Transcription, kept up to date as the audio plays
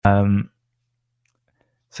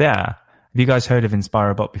So yeah, have you guys heard of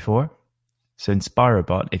Inspirobot before? So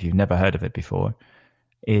Inspirobot, if you've never heard of it before,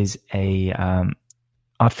 is a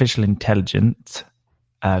artificial intelligence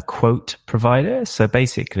quote provider. So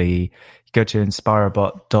basically, you go to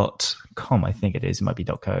inspirobot.com, I think it is. It might be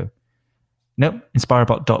 .co. Nope,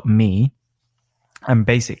 inspirobot.me. And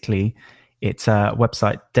basically, it's a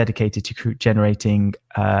website dedicated to generating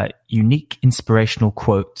unique inspirational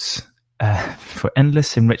quotes for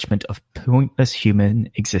endless enrichment of pointless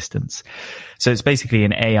human existence. So it's basically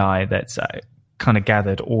an AI that's kind of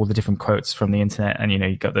gathered all the different quotes from the internet, and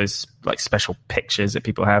you've got those like special pictures that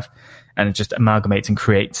people have, and it just amalgamates and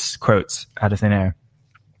creates quotes out of thin air.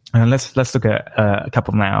 And let's look at a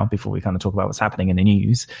couple now before we kind of talk about what's happening in the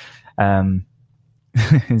news. And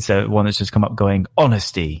so one that's just come up going,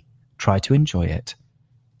 honesty, try to enjoy it,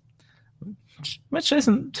 which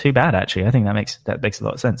isn't too bad actually. I think that makes a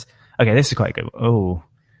lot of sense. Okay, this is quite good. Oh.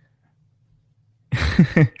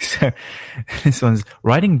 So this one's,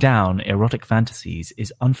 writing down erotic fantasies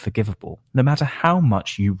is unforgivable, no matter how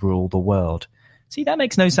much you rule the world. See, that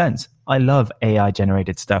makes no sense. I love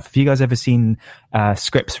AI-generated stuff. Have you guys ever seen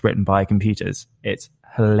scripts written by computers? It's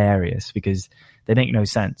hilarious because they make no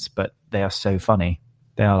sense, but they are so funny.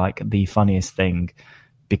 They are like the funniest thing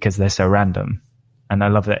because they're so random. And I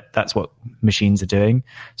love that that's what machines are doing.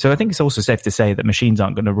 So I think it's also safe to say that machines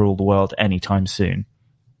aren't going to rule the world anytime soon.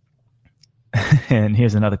 And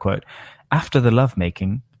here's another quote. After the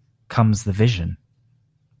lovemaking comes the vision.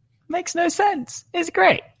 Makes no sense. It's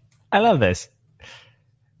great. I love this.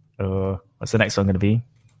 What's the next one going to be?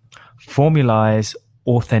 Formalize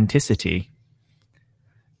authenticity.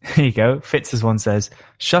 Here you go. Fitz as one says,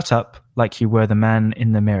 shut up like you were the man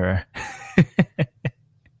in the mirror.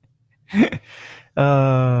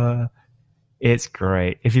 It's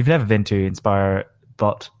great. If you've never been to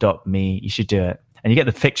inspirobot.me, you should do it. And you get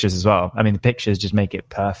the pictures as well. I mean, the pictures just make it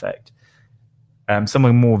perfect.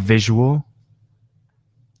 Something more visual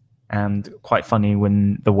and quite funny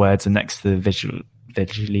when the words are next to the visually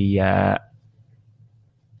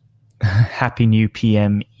Happy New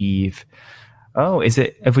PM Eve. Oh, is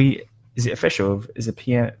it official? Is the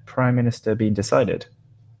PM Prime Minister being decided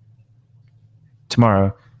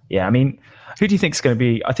tomorrow? Yeah, I mean, who do you think is going to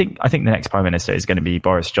be? I think the next Prime Minister is going to be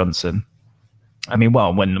Boris Johnson. I mean,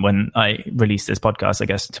 well, when I release this podcast, I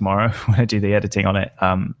guess tomorrow when I do the editing on it,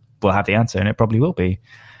 we'll have the answer, and it probably will be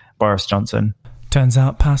Boris Johnson. Turns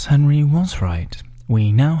out Pass Henry was right.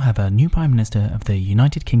 We now have a new Prime Minister of the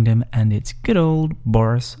United Kingdom, and it's good old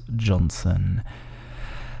Boris Johnson.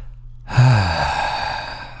 Yeah.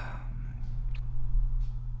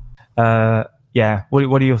 What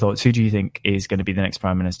are your thoughts? Who do you think is going to be the next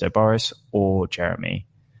Prime Minister, Boris or Jeremy?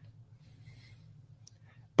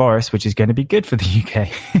 Boris, which is going to be good for the UK.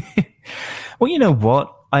 Well, you know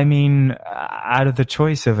what? I mean, out of the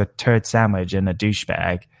choice of a turd sandwich and a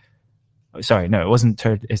douchebag, sorry, no, it wasn't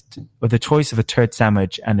turd. With the choice of a turd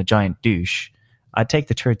sandwich and a giant douche, I'd take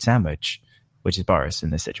the turd sandwich, which is Boris in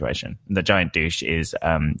this situation. The giant douche is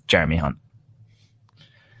Jeremy Hunt.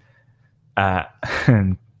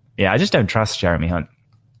 Yeah, I just don't trust Jeremy Hunt.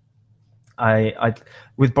 I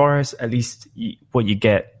with Boris, at least what you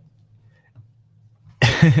get.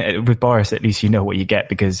 With Boris, at least you know what you get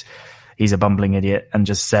because he's a bumbling idiot and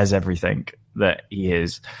just says everything that he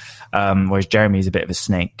is. Whereas Jeremy's a bit of a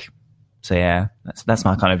snake. So yeah, that's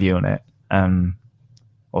my kind of view on it.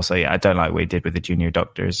 Also, yeah, I don't like what he did with the junior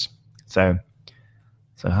doctors. So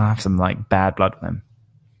I have some like bad blood with him.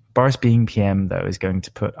 Boris being PM though is going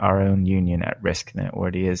to put our own union at risk, and it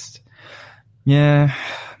already is. Yeah,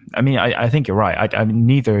 I mean, I think you're right. I mean,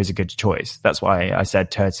 neither is a good choice. That's why I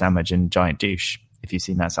said turd sandwich and giant douche. If you've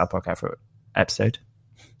seen that South Park episode,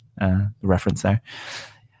 the reference there.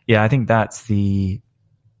 Yeah, I think that's the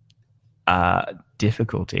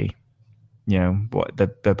difficulty. You know,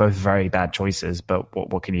 they're both very bad choices, but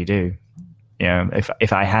what can you do? You know,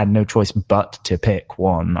 if I had no choice but to pick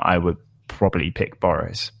one, I would probably pick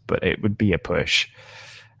Boris, but it would be a push.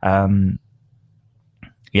 Yeah,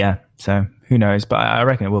 so who knows? But I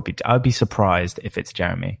reckon it will be. I would be surprised if it's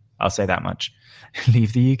Jeremy. I'll say that much.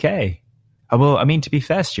 Leave the UK. Well, I mean, to be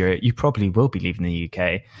fair, Stuart, you probably will be leaving the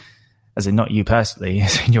UK, as in not you personally,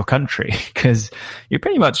 as in your country, because you're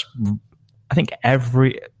pretty much, I think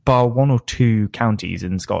every, bar one or two counties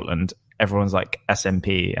in Scotland, everyone's like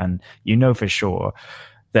SNP, and you know for sure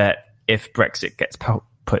that if Brexit gets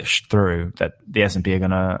pushed through, that the SNP are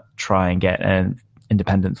going to try and get an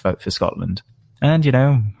independence vote for Scotland. And, you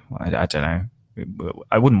know, I don't know.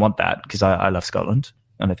 I wouldn't want that because I love Scotland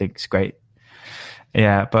and I think it's great.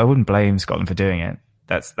 Yeah, but I wouldn't blame Scotland for doing it.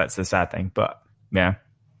 That's the sad thing. But yeah,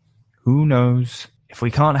 who knows? if we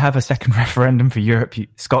can't have a second referendum for Europe,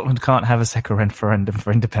 Scotland can't have a second referendum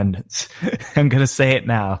for independence. I'm going to say it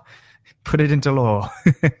now. Put it into law.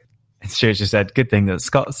 And Stuart just said, good thing that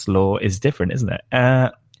Scots law is different, isn't it?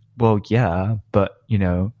 Well, yeah, but, you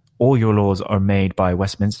know, all your laws are made by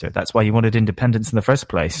Westminster. That's why you wanted independence in the first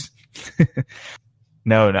place.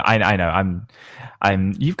 No, I know.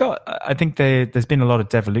 You've got, I think there's been a lot of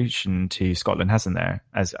devolution to Scotland, hasn't there?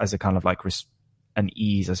 As a kind of like an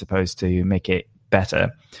ease, I suppose, to make it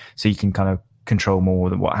better. So you can kind of control more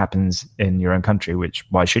than what happens in your own country, which,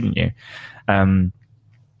 why shouldn't you?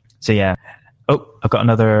 So yeah. Oh, I've got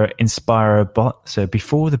another Inspirobot. So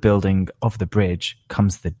before the building of the bridge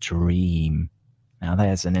comes the dream. Now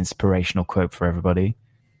there's an inspirational quote for everybody.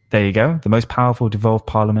 There you go. The most powerful devolved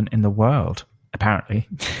parliament in the world, apparently.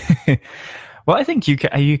 Well, I think you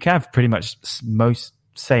can have pretty much most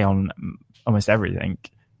say on almost everything.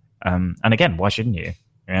 And again, why shouldn't you?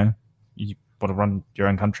 You know, you want to run your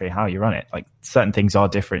own country, how you run it. Like, certain things are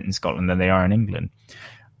different in Scotland than they are in England.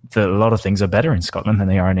 A lot of things are better in Scotland than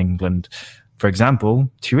they are in England. For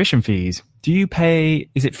example, tuition fees. Do you pay,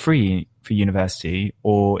 is it free for university,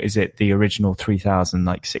 or is it the original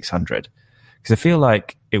 3,600? Because I feel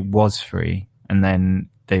like it was free and then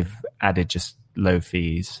they've added just low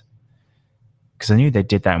fees. Because I knew they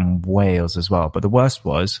did that in Wales as well. But the worst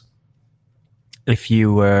was, if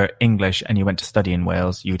you were English and you went to study in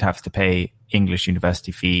Wales, you would have to pay English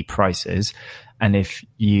university fee prices. And if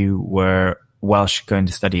you were Welsh going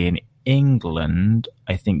to study in England,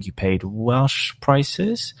 I think you paid Welsh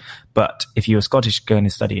prices. But if you were Scottish going to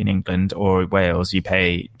study in England or Wales, you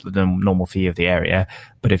pay the normal fee of the area.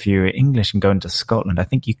 But if you were English and going to Scotland, I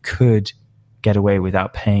think you could get away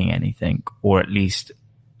without paying anything, or at least,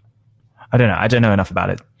 I don't know. I don't know enough about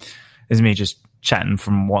it. This is me just chatting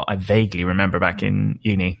from what I vaguely remember back in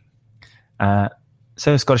uni.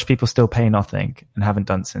 So Scottish people still pay nothing and haven't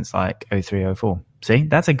done since like 03, 04. See,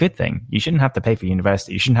 that's a good thing. You shouldn't have to pay for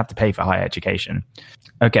university. You shouldn't have to pay for higher education.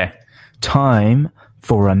 Okay, time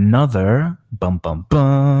for another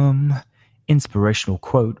inspirational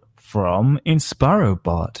quote from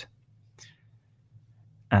Inspirobot.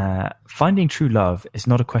 Finding true love is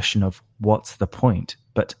not a question of what's the point,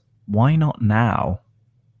 but why not now?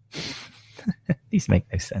 These make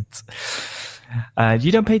no sense.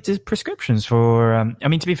 You don't pay prescriptions for, I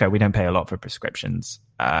mean, to be fair, we don't pay a lot for prescriptions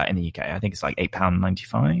in the UK. I think it's like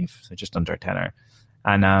 £8.95, so just under a tenner.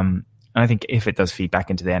 And I think if it does feed back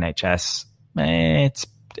into the NHS,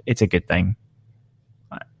 it's a good thing.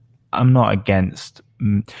 I'm not against,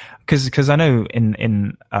 because I know in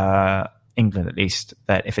England at least,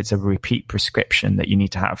 that if it's a repeat prescription that you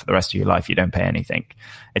need to have for the rest of your life, you don't pay anything.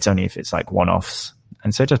 It's only if it's like one-offs.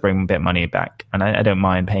 And so it does bring a bit of money back. And I don't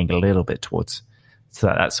mind paying a little bit towards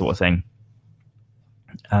that sort of thing.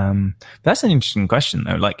 That's an interesting question,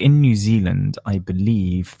 though. Like in New Zealand, I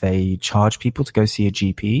believe they charge people to go see a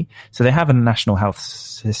GP. So they have a national health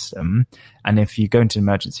system. And if you go into an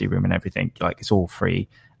emergency room and everything, like it's all free.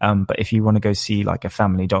 But if you want to go see like a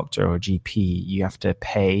family doctor or a GP, you have to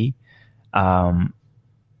pay.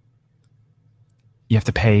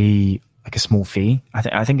 Like a small fee.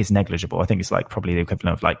 I think it's negligible. I think it's like probably the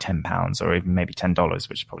equivalent of like £10 or even maybe $10,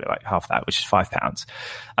 which is probably like half that, which is £5.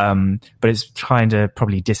 But it's trying to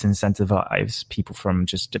probably disincentivize people from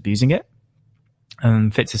just abusing it.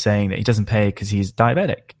 Fitz is saying that he doesn't pay because he's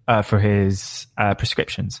diabetic for his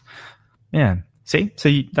prescriptions. Yeah. See?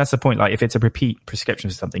 So that's the point. Like if it's a repeat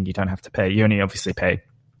prescription for something, you don't have to pay. You only obviously pay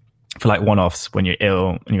for like one-offs when you're ill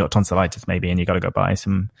and you've got tonsillitis maybe and you got to go buy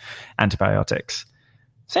some antibiotics.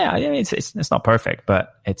 So yeah, it's not perfect,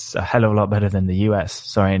 but it's a hell of a lot better than the US.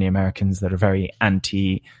 Sorry, any Americans that are very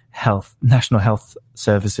anti-health, national health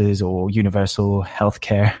services or universal health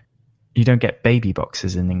care. You don't get baby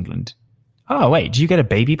boxes in England. Oh, wait, do you get a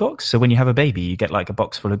baby box? So when you have a baby, you get like a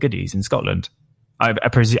box full of goodies in Scotland. I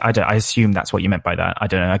assume that's what you meant by that. I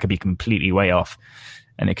don't know. I could be completely way off.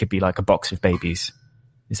 And it could be like a box of babies.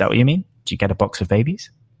 Is that what you mean? Do you get a box of babies?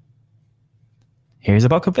 Here's a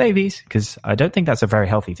box of babies, because I don't think that's a very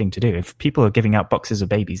healthy thing to do. If people are giving out boxes of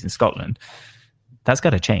babies in Scotland, that's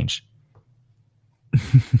got to change.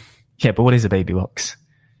 Yeah, but what is a baby box?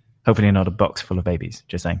 Hopefully not a box full of babies,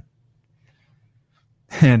 just saying.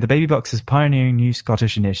 The baby box is a pioneering new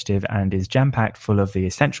Scottish initiative and is jam-packed full of the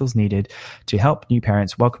essentials needed to help new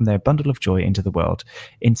parents welcome their bundle of joy into the world.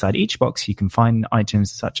 Inside each box, you can find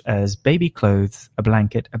items such as baby clothes, a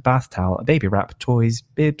blanket, a bath towel, a baby wrap, toys,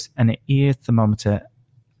 bibs, an ear thermometer,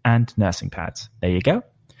 and nursing pads. There you go.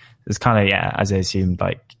 It's kind of, yeah, as I assumed,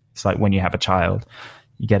 like it's like when you have a child,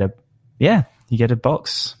 you get a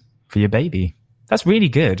box for your baby. That's really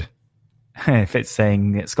good. if it's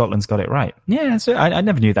saying that Scotland's got it right. Yeah, so I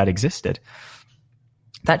never knew that existed.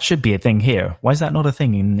 That should be a thing here. Why is that not a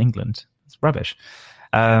thing in England? It's rubbish.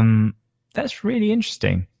 That's really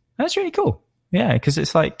interesting. That's really cool. Yeah, because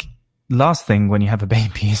it's like last thing when you have a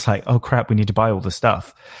baby is like, oh crap, we need to buy all the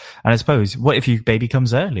stuff. And I suppose, what if your baby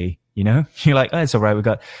comes early? You know, you're like, oh, it's all right.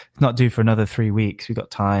 It's not due for another 3 weeks. We've got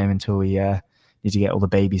time until we need to get all the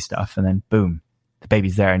baby stuff. And then boom, the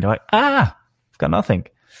baby's there, and you're like, I've got nothing.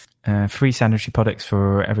 Free sanitary products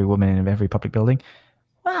for every woman in every public building.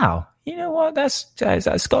 Wow. You know what?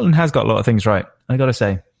 Scotland has got a lot of things right. I got to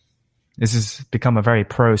say, this has become a very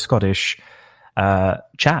pro-Scottish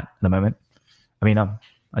chat at the moment. I mean,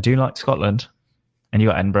 I do like Scotland, and you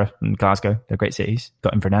got Edinburgh and Glasgow. They're great cities.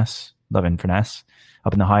 Got Inverness, love Inverness.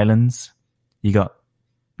 Up in the Highlands, you got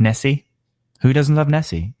Nessie. Who doesn't love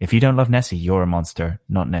Nessie? If you don't love Nessie, you're a monster.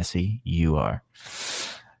 Not Nessie, you are.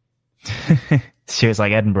 So it's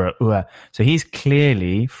like Edinburgh. Ooh. So he's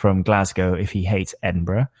clearly from Glasgow if he hates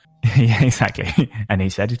Edinburgh. Yeah, exactly. And he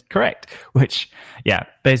said it correct, which, yeah,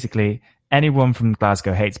 basically anyone from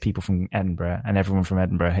Glasgow hates people from Edinburgh, and everyone from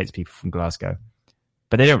Edinburgh hates people from Glasgow.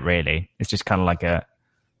 But they don't really. It's just kind of like I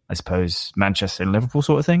suppose, Manchester and Liverpool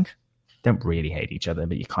sort of thing. Don't really hate each other,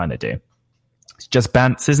 but you kind of do. It's just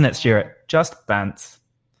bants, isn't it, Stuart? Just bants.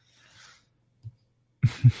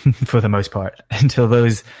 For the most part, until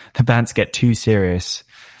the bants get too serious.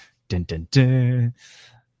 Dun, dun, dun.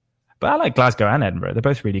 But I like Glasgow and Edinburgh. They're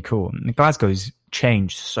both really cool. Glasgow's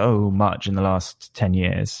changed so much in the last 10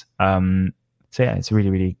 years. So yeah, it's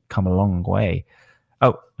really, really come a long way.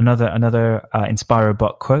 Oh, another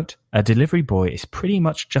Inspirobot quote. A delivery boy is pretty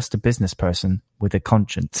much just a business person with a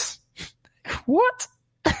conscience. What?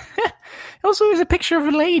 Also, there's a picture of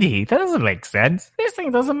a lady. That doesn't make sense. This thing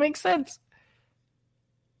doesn't make sense.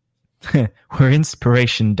 Where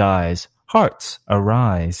inspiration dies, hearts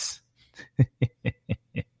arise.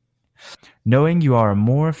 Knowing you are a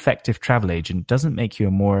more effective travel agent doesn't make you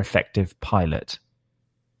a more effective pilot.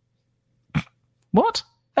 What?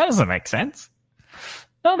 That doesn't make sense.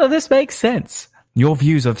 None of this makes sense. Your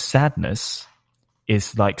views of sadness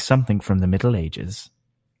is like something from the Middle Ages.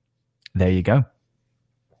 There you go.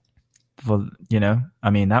 Well, I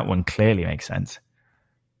mean, that one clearly makes sense.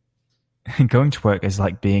 Going to work is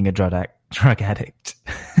like being a drug addict.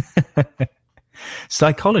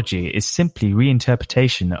 Psychology is simply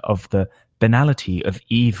reinterpretation of the banality of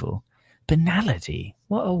evil. Banality?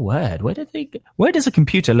 What a word. Where does a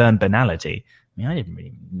computer learn banality? I mean, I didn't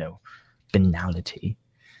really know banality.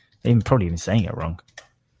 They're probably even saying it wrong.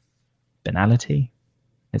 Banality?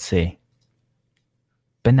 Let's see.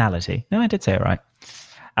 Banality. No, I did say it right.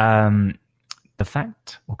 The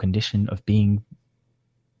fact or condition of being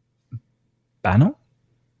banal?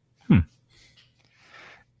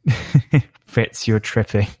 Fritz, you're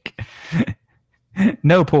tripping.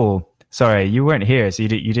 No, Paul. Sorry, you weren't here, so you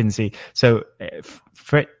didn't see. So,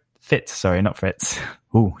 Fitz, sorry, not Fritz.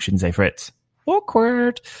 Ooh, shouldn't say Fritz.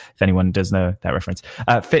 Awkward. If anyone does know that reference.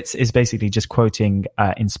 Fitz is basically just quoting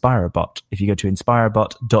Inspirobot. If you go to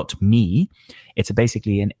inspirobot.me, it's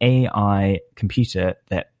basically an AI computer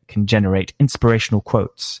that can generate inspirational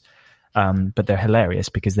quotes. But they're hilarious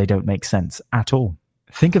because they don't make sense at all.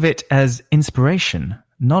 Think of it as inspiration,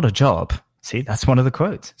 not a job. See, that's one of the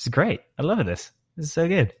quotes. It's great. I love this. This is so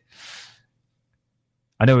good.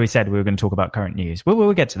 I know we said we were going to talk about current news.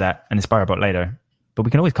 We'll get to that and Inspirobot later. But we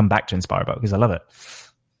can always come back to Inspirobot because I love it.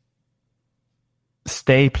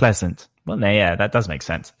 Stay pleasant. Well, no, yeah, that does make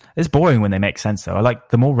sense. It's boring when they make sense, though. I like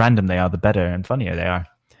the more random they are, the better and funnier they are.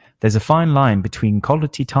 There's a fine line between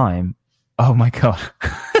quality time. Oh, my God.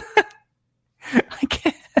 I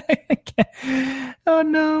can't. Oh,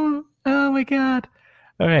 no. Oh, my God.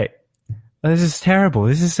 All right. This is terrible.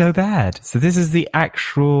 This is so bad. So this is the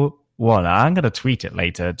actual one. I'm going to tweet it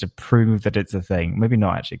later to prove that it's a thing. Maybe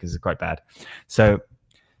not, actually, because it's quite bad. So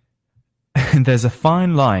there's a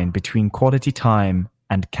fine line between quality time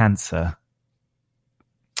and cancer.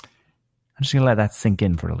 I'm just going to let that sink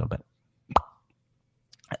in for a little bit.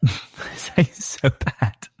 That's so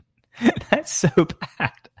bad. That's so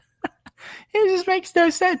bad. It just makes no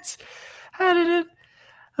sense. How did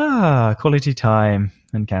it? Quality time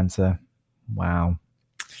and cancer. Wow.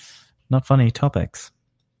 Not funny topics.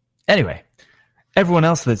 Anyway, everyone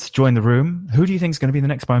else that's joined the room, who do you think is going to be the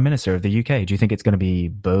next Prime Minister of the UK? Do you think it's going to be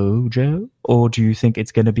Bojo? Or do you think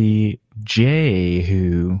it's going to be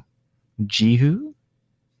Jehu? Jehu?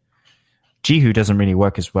 Jehu doesn't really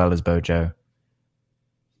work as well as Bojo.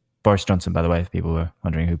 Boris Johnson, by the way, if people were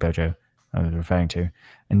wondering who Bojo I was referring to.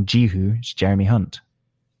 And Jehu is Jeremy Hunt.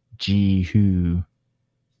 Jehu.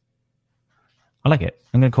 I like it.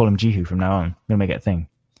 I'm going to call him Jehu from now on. I'm going to make it a thing.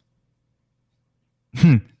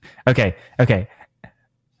 Okay.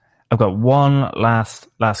 I've got one last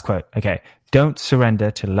quote. Okay. Don't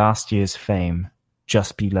surrender to last year's fame.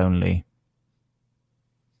 Just be lonely.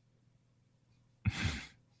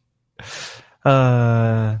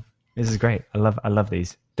 This is great. I love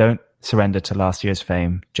these. Don't surrender to last year's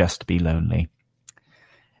fame. Just be lonely.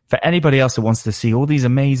 For anybody else that wants to see all these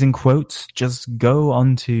amazing quotes, just go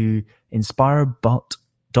on to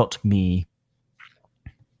inspirobot.me.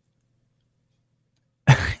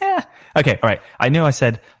 Okay, all right. I know I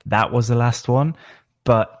said that was the last one,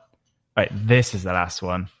 but all right, this is the last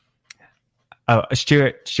one. Oh,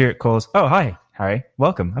 Stuart calls. Oh, hi, Harry.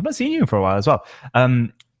 Welcome. I've not seen you for a while as well.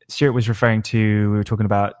 Stuart was referring to, we were talking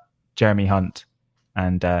about Jeremy Hunt,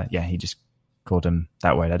 and he just called him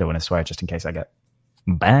that word. I don't want to swear just in case I get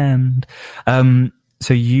banned.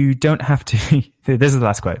 So you don't have to. This is the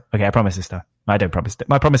last quote. Okay, I promise this though. I don't promise.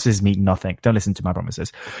 My promises mean nothing. Don't listen to my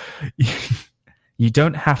promises. You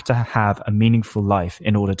don't have to have a meaningful life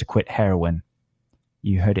in order to quit heroin.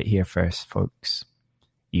 You heard it here first, folks.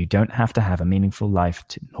 You don't have to have a meaningful life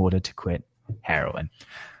in order to quit heroin.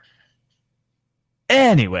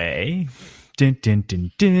 Anyway, I'm going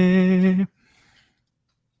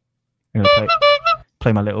to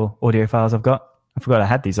play my little audio files I've got. I forgot I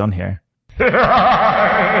had these on here.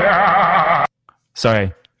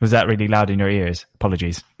 Sorry, was that really loud in your ears?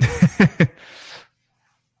 Apologies.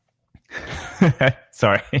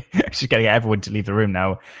 Sorry, I'm just getting everyone to leave the room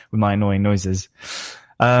now with my annoying noises.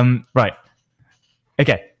 Right.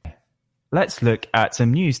 Okay. Let's look at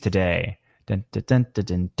some news today. Dun, dun, dun, dun,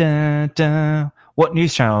 dun, dun, dun. What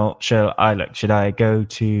news channel shall I look? Should I go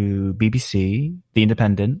to BBC, The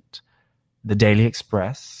Independent, The Daily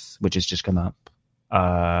Express, which has just come up,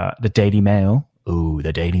 the Daily Mail? Ooh,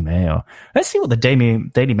 the Daily Mail. Let's see what the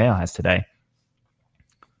Daily Mail has today.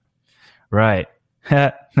 Right.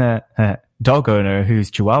 Dog owner whose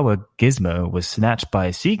Chihuahua Gizmo was snatched by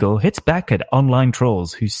a seagull hits back at online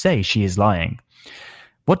trolls who say she is lying.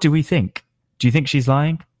 What do we think? Do you think she's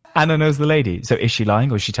lying? Anna knows the lady. So is she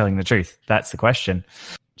lying or is she telling the truth? That's the question.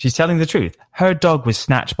 She's telling the truth. Her dog was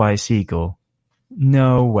snatched by a seagull.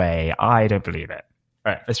 No way. I don't believe it.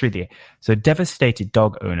 All right, let's read it. So devastated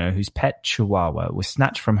dog owner whose pet Chihuahua was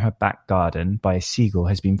snatched from her back garden by a seagull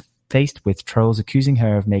has been faced with trolls accusing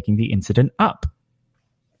her of making the incident up.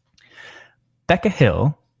 Becca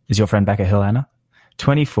Hill, is your friend Becca Hill, Anna?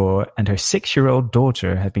 24, and her 6-year-old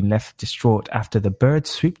daughter have been left distraught after the bird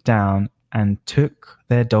swooped down and took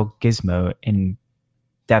their dog Gizmo in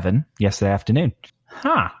Devon yesterday afternoon.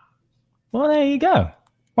 Well, there you go.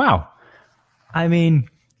 Wow. I mean,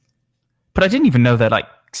 but I didn't even know that, like,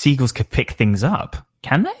 seagulls could pick things up.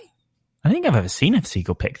 Can they? I don't think I've ever seen a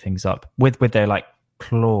seagull pick things up with their, like,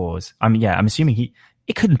 claws. I mean, yeah, I'm assuming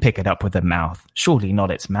it couldn't pick it up with the mouth. Surely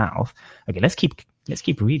not its mouth. Okay, let's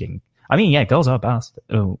keep reading. I mean, yeah, gulls are bad.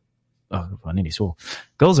 Oh, I nearly swore.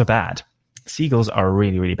 Gulls are bad. Seagulls are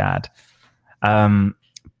really, really bad. But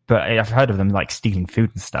I've heard of them like stealing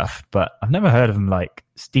food and stuff, but I've never heard of them like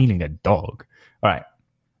stealing a dog. All right.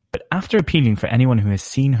 But after appealing for anyone who has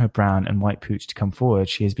seen her brown and white pooch to come forward,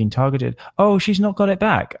 she has been targeted. Oh, she's not got it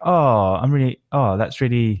back. That's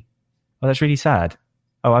really sad.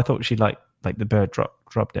 Oh, I thought she'd like the bird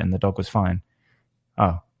dropped it and the dog was fine.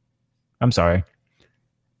 Oh, I'm sorry.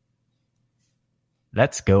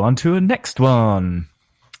 Let's go on to a next one.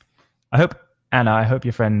 Anna, I hope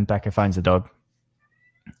your friend Becca finds the dog.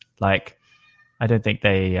 Like, I don't think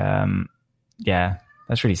they,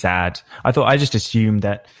 that's really sad. I just assumed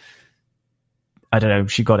that, I don't know,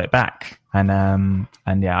 she got it back. And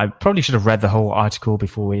yeah, I probably should have read the whole article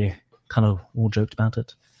before we kind of all joked about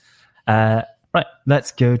it. Right,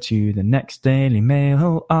 let's go to the next Daily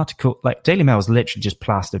Mail article. Like, Daily Mail is literally just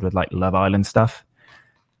plastered with, like, Love Island stuff.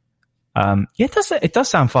 It does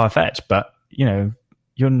sound far-fetched, but, you know,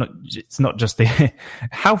 it's not just the...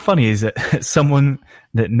 How funny is it someone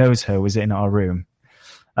that knows her was in our room?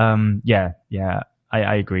 I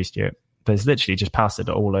agree, Stuart. But it's literally just plastered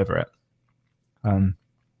all over it.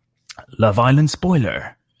 Love Island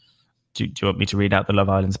spoiler. Do you want me to read out the Love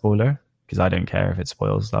Island spoiler? Because I don't care if it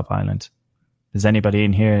spoils Love Island. Is anybody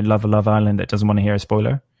in here love Island that doesn't want to hear a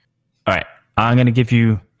spoiler? All right, I'm going to give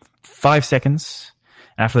you 5 seconds.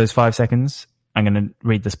 After those 5 seconds, I'm going to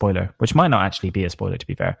read the spoiler, which might not actually be a spoiler, to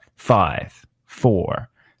be fair. 5, 4,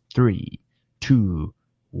 3, 2,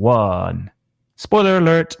 1. Spoiler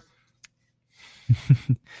alert.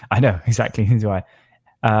 I know, exactly. Here's why.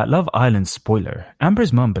 Love Island spoiler.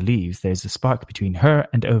 Amber's mum believes there's a spark between her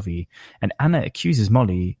and Ovi, and Anna accuses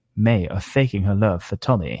Molly May of faking her love for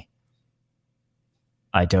Tommy.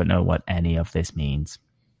 I don't know what any of this means.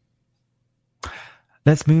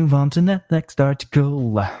 Let's move on to the next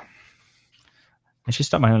article. I should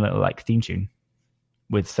start my own little theme tune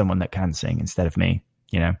with someone that can sing instead of me.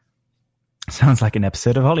 Sounds like an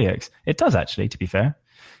episode of Hollyoaks. It does, actually, to be fair.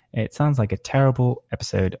 It sounds like a terrible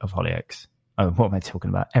episode of Hollyoaks. Oh, what am I talking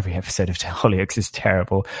about? Every episode of Hollyoaks is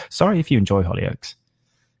terrible. Sorry if you enjoy Hollyoaks.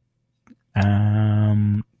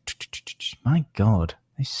 My God,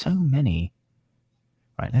 there's so many.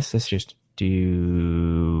 Right, let's just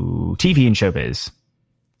do TV and showbiz.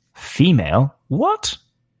 Female? What?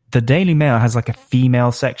 The Daily Mail has a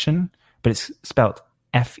female section, but it's spelled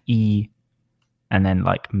F-E and then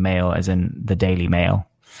male as in the Daily Mail.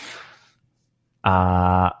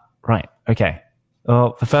 Right, okay.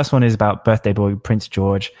 Well, the first one is about birthday boy Prince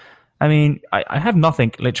George. I mean, I have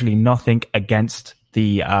literally nothing against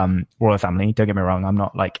the royal family. Don't get me wrong. I'm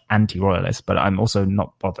not anti-royalist, but I'm also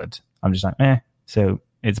not bothered. I'm just so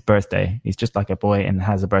it's birthday. He's just like a boy and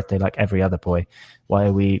has a birthday like every other boy. Why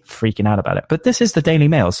are we freaking out about it? But this is the Daily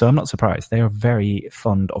Mail, so I'm not surprised. They are very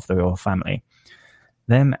fond of the royal family.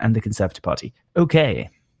 Them and the Conservative Party.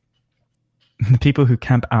 Okay. The people who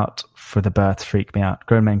camp out for the birth freak me out.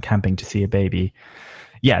 Grown men camping to see a baby.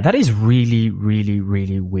 Yeah, that is really, really,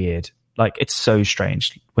 really weird. It's so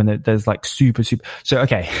strange when there's super. So,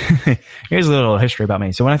 okay, here's a little history about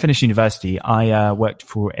me. So when I finished university, I worked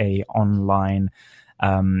for a online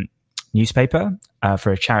newspaper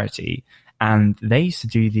for a charity. And they used to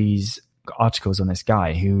do these articles on this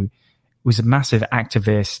guy who was a massive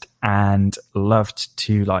activist and loved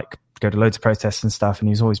to go to loads of protests and stuff, and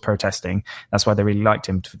he was always protesting. That's why they really liked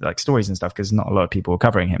him for stories and stuff, because not a lot of people were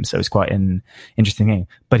covering him, so it was quite an interesting thing.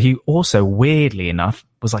 But he also, weirdly enough,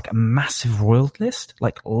 was a massive royalist,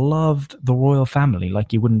 loved the royal family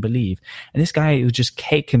you wouldn't believe. And this guy would just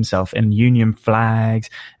cake himself in Union flags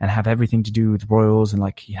and have everything to do with royals, and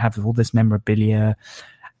he have all this memorabilia.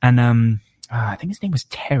 And I think his name was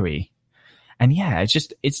Terry. And yeah,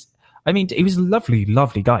 I mean, he was a lovely,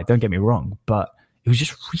 lovely guy, don't get me wrong, but it was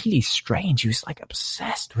just really strange. He was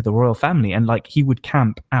obsessed with the royal family, and he would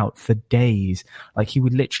camp out for days. He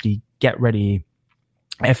would literally get ready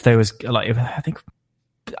if there was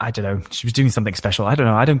I don't know, she was doing something special. I don't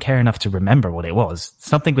know. I don't care enough to remember what it was.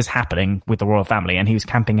 Something was happening with the royal family, and he was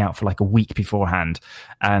camping out for a week beforehand,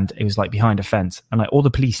 and it was behind a fence, and all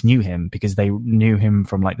the police knew him because they knew him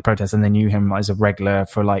from the protests, and they knew him as a regular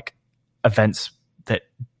for events that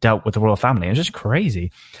dealt with the royal family. It was just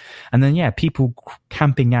crazy. And then, yeah, people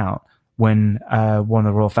camping out when one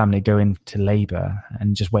of the royal family go into labor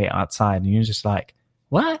and just wait outside. And you're just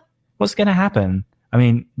what? What's going to happen? I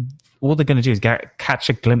mean, all they're going to do is catch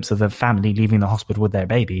a glimpse of the family leaving the hospital with their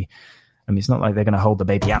baby. I mean, it's not like they're going to hold the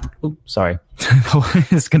baby out. Oh, sorry.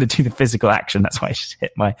 It's going to do the physical action. That's why I just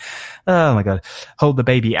hit oh my God. Hold the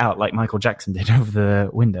baby out like Michael Jackson did over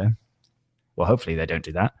the window. Well, hopefully they don't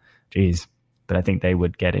do that. Jeez. But I think they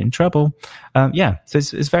would get in trouble. Yeah, so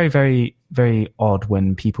it's very, very, very odd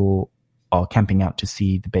when people are camping out to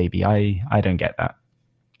see the baby. I don't get that.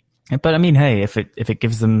 But I mean, hey, if it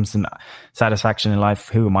gives them some satisfaction in life,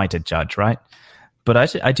 who am I to judge, right?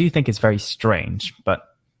 But I do think it's very strange. But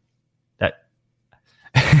that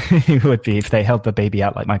it would be if they held the baby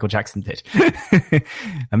out like Michael Jackson did.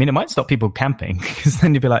 I mean, it might stop people camping, because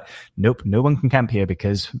then you'd be like, nope, no one can camp here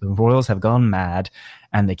because the royals have gone mad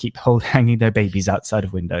and they keep hanging their babies outside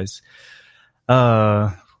of windows.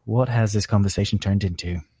 What has this conversation turned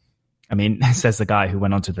into? I mean, says the guy who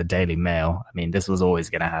went onto the Daily Mail. I mean, this was always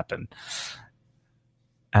going to happen.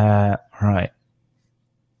 Right.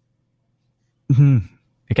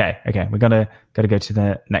 Okay. We're gotta go to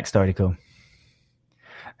the next article.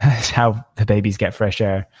 That's how the babies get fresh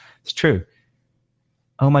air. It's true.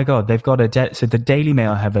 Oh my God, they've got so the Daily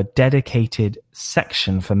Mail have a dedicated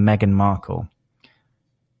section for Meghan Markle.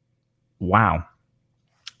 Wow.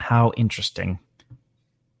 How interesting.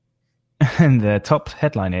 And the top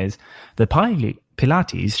headline is, the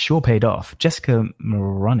Pilates sure paid off. Jessica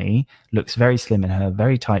Maroney looks very slim in her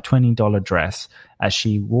very tight $20 dress as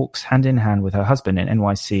she walks hand in hand with her husband in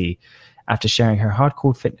NYC after sharing her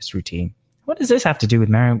hardcore fitness routine. What does this have to do with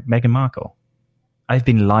Meghan Markle? I've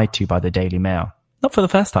been lied to by the Daily Mail. Not for the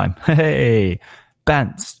first time. Hey,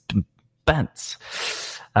 Bants.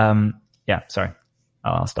 Yeah, sorry.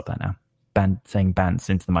 I'll stop that now. Saying Bants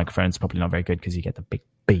into the microphone is probably not very good because you get the big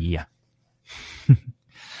B.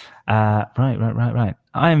 Right.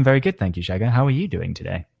 I am very good, thank you, Shagger. How are you doing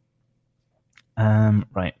today?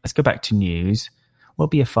 Right, let's go back to news. What'll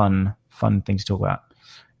be a fun thing to talk about?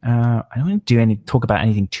 I don't want to talk about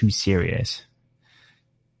anything too serious.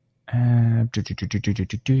 Yeah,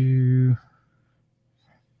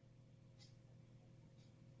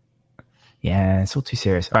 it's all too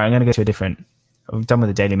serious. All right, I'm going to go to a different I'm done with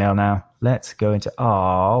the Daily Mail now. Let's go into...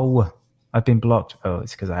 Oh, I've been blocked. Oh,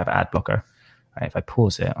 it's because I have ad blocker. Right, if I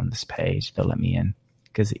pause it on this page, they'll let me in.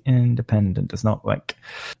 Because the Independent does not like...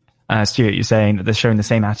 Stuart, you're saying that they're showing the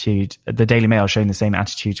same attitude... The Daily Mail showing the same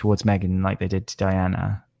attitude towards Meghan like they did to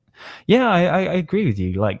Diana. Yeah, I agree with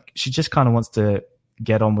you. Like, she just kind of wants to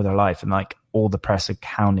get on with her life, and like all the press are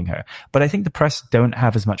hounding her. But I think the press don't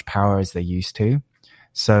have as much power as they used to.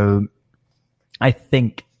 So I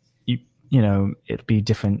think it'll be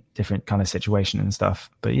different kind of situation and stuff.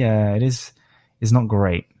 But yeah, it's not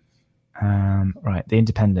great. Right, the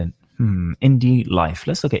Independent. Indie Life.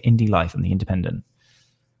 Let's look at Indie Life and the Independent.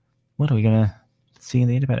 What are we gonna see in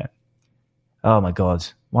the Independent? Oh my God.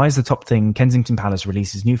 Why is the top thing Kensington Palace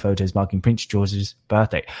releases new photos marking Prince George's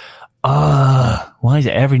birthday? Why is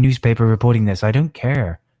every newspaper reporting this? I don't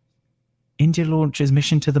care. India launches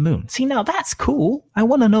mission to the moon. See, now that's cool. I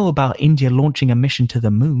want to know about India launching a mission to the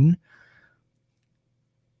moon.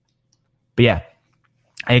 But yeah,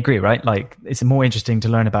 I agree, right? Like, it's more interesting to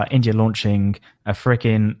learn about India launching a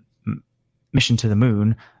freaking mission to the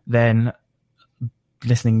moon than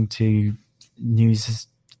listening to news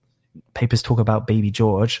papers talk about Baby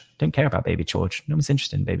George. Don't care about Baby George. No one's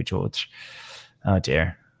interested in Baby George. Oh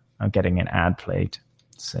dear. I'm getting an ad played.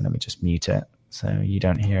 So let me just mute it so you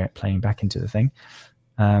don't hear it playing back into the thing.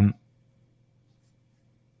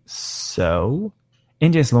 So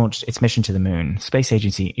India's launched its mission to the moon. Space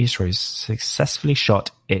agency ISRO successfully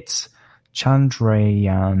shot its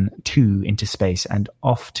Chandrayaan-2 into space and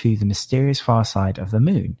off to the mysterious far side of the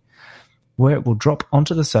moon, where it will drop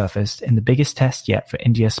onto the surface in the biggest test yet for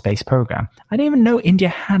India's space program. I didn't even know India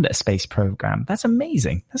had a space program. That's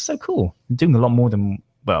amazing. That's so cool. They're doing a lot more than,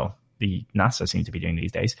 well, the NASA seems to be doing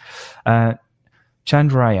these days.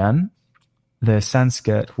 Chandrayaan, the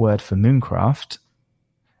Sanskrit word for mooncraft,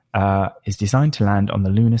 is designed to land on the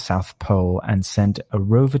lunar south pole and send a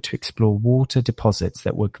rover to explore water deposits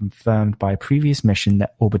that were confirmed by a previous mission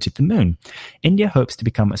that orbited the moon. India hopes to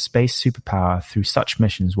become a space superpower through such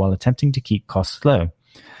missions while attempting to keep costs low.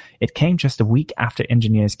 It came just a week after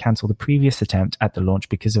engineers cancelled the previous attempt at the launch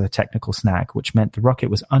because of a technical snag, which meant the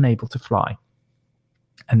rocket was unable to fly.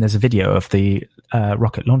 And there's a video of the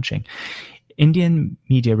rocket launching. Indian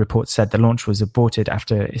media reports said the launch was aborted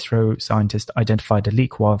after ISRO scientists identified a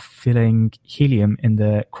leak while filling helium in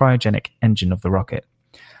the cryogenic engine of the rocket.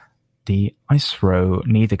 The ISRO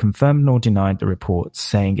neither confirmed nor denied the reports,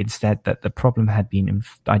 saying instead that the problem had been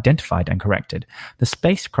identified and corrected. The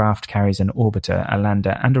spacecraft carries an orbiter, a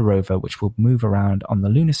lander, and a rover which will move around on the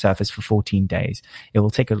lunar surface for 14 days. It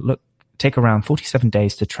will take around 47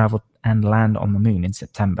 days to travel and land on the moon in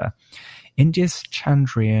September. India's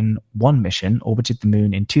Chandrayaan-1 mission orbited the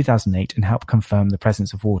moon in 2008 and helped confirm the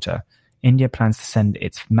presence of water. India plans to send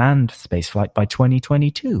its manned spaceflight by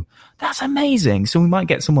 2022. That's amazing. So we might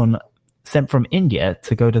get someone sent from India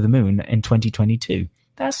to go to the moon in 2022.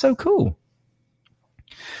 That's so cool.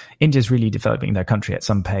 India's really developing their country at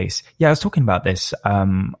some pace. Yeah, I was talking about this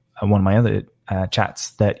on one of my other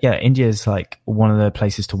chats that, yeah, India is like one of the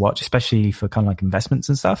places to watch, especially for kind of like investments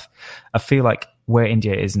and stuff. I feel like where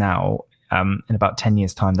India is now, in about 10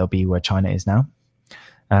 years' time, they'll be where China is now.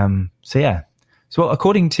 So yeah. So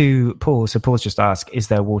according to Paul, Paul's just asked, is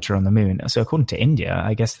there water on the moon? So according to India,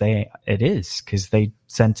 I guess it is, because they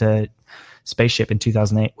sent a spaceship in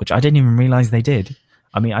 2008, which I didn't even realize they did.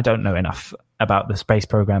 I mean, I don't know enough about the space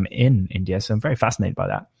program in India, so I'm very fascinated by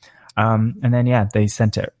that. And then, yeah, they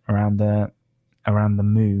sent it around the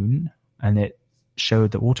moon, and it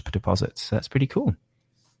showed the water deposits. So that's pretty cool.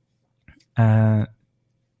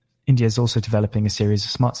 India is also developing a series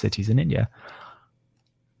of smart cities in India.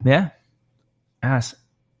 Yeah, that's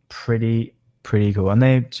pretty cool. And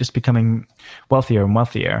they're just becoming wealthier and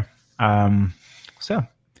wealthier. So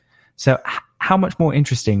how much more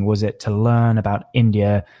interesting was it to learn about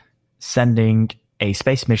India sending a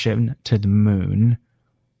space mission to the moon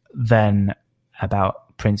than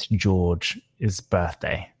about Prince George's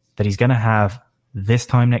birthday that he's going to have this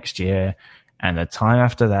time next year and the time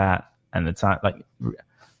after that and the time, like,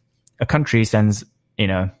 a country sends,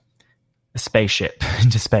 a spaceship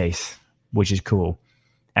into space, which is cool.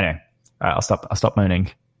 Anyway, I'll stop moaning.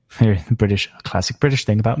 Classic British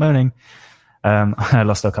thing about moaning. I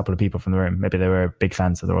lost a couple of people from the room. Maybe they were big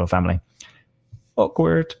fans of the royal family.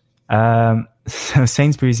 Awkward. So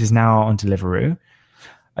Sainsbury's is now on Deliveroo.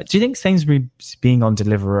 Do you think Sainsbury's being on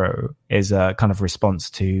Deliveroo is a kind of response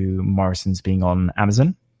to Morrison's being on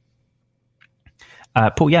Amazon?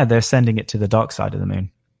 Paul, yeah, they're sending it to the dark side of the moon.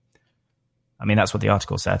 I mean, that's what the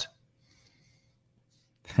article said.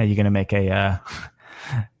 Are you going to make a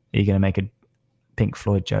Pink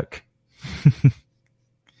Floyd joke?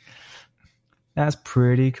 That's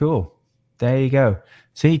pretty cool. There you go.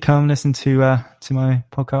 See, come listen to my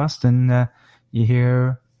podcast, and you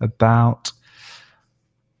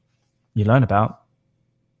learn about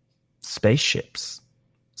spaceships.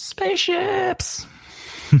 Spaceships.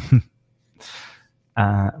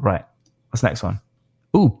 Right. What's the next one?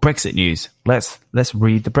 Ooh, Brexit news. Let's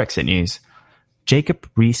read the Brexit news. Jacob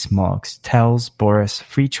Rees-Mogg tells Boris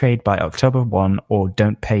free trade by October 1 or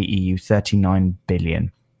don't pay EU 39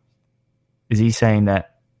 billion. Is he saying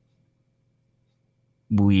that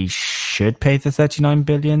we should pay the 39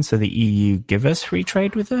 billion so the EU give us free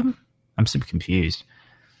trade with them? I'm super confused.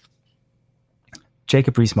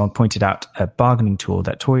 Jacob Rees-Mogg pointed out a bargaining tool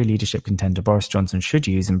that Tory leadership contender Boris Johnson should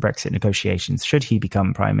use in Brexit negotiations should he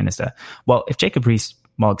become Prime Minister. Well, if Jacob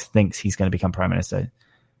Rees-Mogg thinks he's going to become Prime Minister,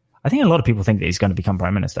 I think a lot of people think that he's going to become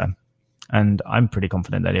Prime Minister. And I'm pretty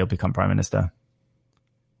confident that he'll become Prime Minister.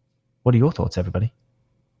 What are your thoughts, everybody?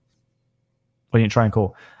 What do you try and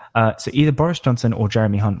call? So either Boris Johnson or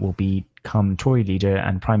Jeremy Hunt will become Tory leader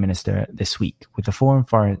and Prime Minister this week, with the former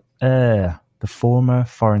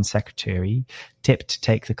Foreign Secretary tipped to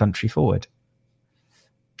take the country forward.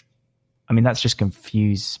 I mean, that's just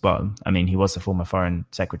confused. Well, I mean, he was the former Foreign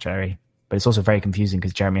Secretary, but it's also very confusing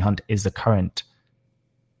because Jeremy Hunt is the current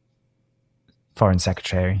Foreign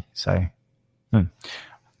Secretary. So,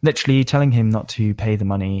 literally telling him not to pay the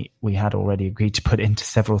money we had already agreed to put into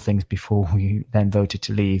several things before we then voted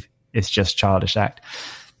to leave is just childish act.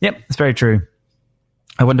 Yep, it's very true.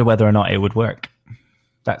 I wonder whether or not it would work.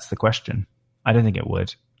 That's the question. I don't think it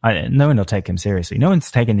would. No one will take him seriously. No one's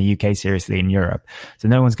taking the UK seriously in Europe, so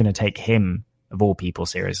no one's going to take him, of all people,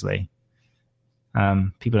 seriously.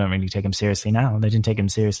 People don't really take him seriously now. They didn't take him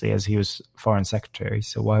seriously as he was Foreign Secretary,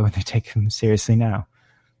 so why would they take him seriously now?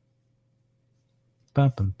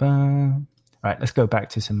 Ba, ba, ba. Right, let's go back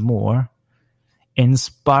to some more.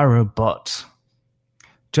 Inspirobot.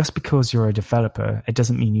 Just because you're a developer, it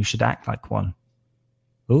doesn't mean you should act like one.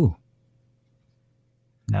 Ooh.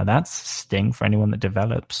 Now that's a sting for anyone that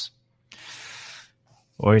develops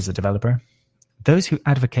or is a developer. Those who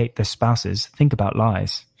advocate their spouses think about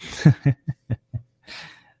lies.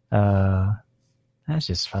 That's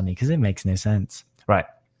just funny because it makes no sense. Right.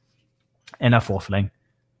 Enough waffling.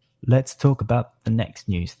 Let's talk about the next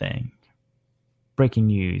news thing. Breaking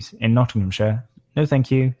news in Nottinghamshire. No, thank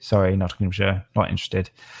you. Sorry, Nottinghamshire. Not interested.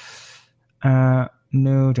 No,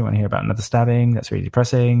 don't want to hear about another stabbing. That's really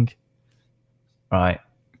depressing. Right.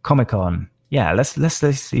 Comic-Con. Yeah, let's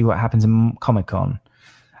see what happens in Comic-Con.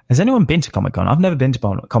 Has anyone been to Comic-Con? I've never been to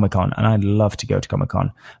Comic-Con, and I'd love to go to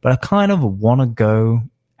Comic-Con, but I kind of want to go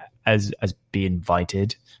as be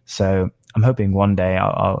invited. So I'm hoping one day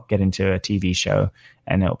I'll get into a TV show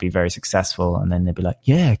and it'll be very successful, and then they'll be like,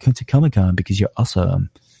 "Yeah, come to Comic-Con because you're awesome."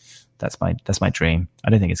 That's my dream. I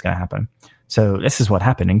don't think it's going to happen. So this is what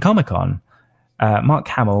happened in Comic-Con. Mark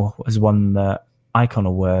Hamill has won the Icon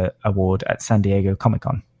Award at San Diego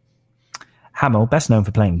Comic-Con. Hamill, best known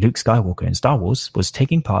for playing Luke Skywalker in Star Wars, was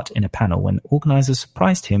taking part in a panel when organizers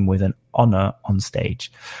surprised him with an honor on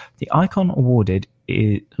stage. The Icon Award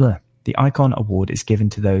is given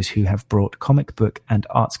to those who have brought comic book and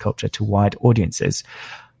arts culture to wide audiences.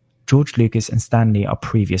 George Lucas and Stan Lee are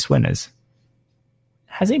previous winners.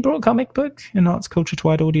 Has he brought comic book and arts culture to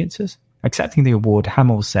wide audiences? Accepting the award,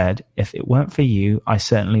 Hamill said, "If it weren't for you, I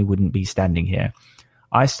certainly wouldn't be standing here.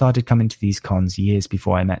 I started coming to these cons years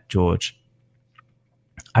before I met George.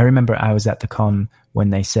 I remember I was at the con when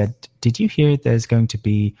they said, 'Did you hear there's going to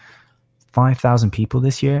be 5,000 people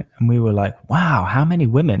this year?' And we were like, 'Wow, how many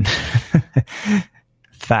women?'"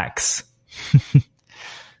 Facts.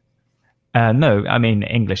 No, I mean,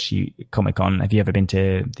 English Comic-Con. Have you ever been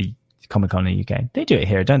to the Comic-Con in the UK? They do it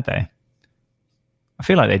here, don't they? I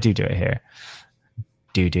feel like they do it here.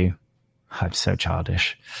 Do. I'm so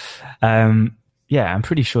childish. Yeah, I'm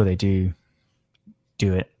pretty sure they do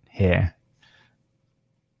it here.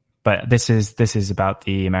 But this is about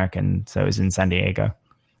the American, so it's in San Diego.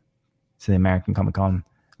 So the American Comic-Con.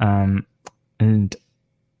 And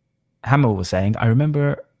Hamill was saying, "I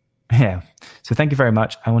remember," yeah. "So thank you very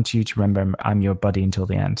much. I want you to remember I'm your buddy until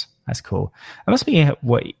the end." That's cool. It must be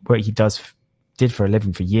what he did for a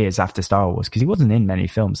living for years after Star Wars, because he wasn't in many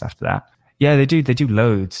films after that. Yeah, they do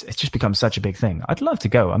loads. It's just become such a big thing. I'd love to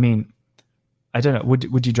go. I mean, I don't know.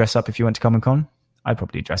 Would you dress up if you went to Comic-Con? I'd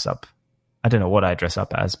probably dress up. I don't know what I'd dress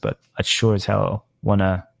up as, but I'd sure as hell want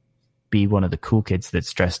to be one of the cool kids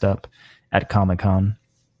that's dressed up at Comic-Con.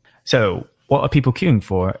 So what are people queuing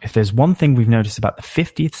for? If there's one thing we've noticed about the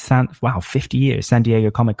 50 years San Diego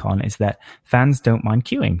Comic-Con is that fans don't mind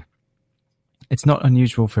queuing. It's not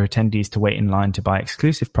unusual for attendees to wait in line to buy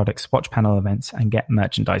exclusive products, watch panel events, and get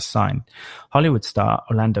merchandise signed. Hollywood star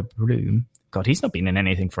Orlando Bloom, God, he's not been in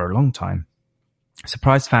anything for a long time,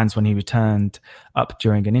 surprised fans when he returned up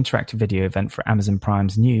during an interactive video event for Amazon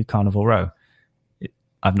Prime's new Carnival Row.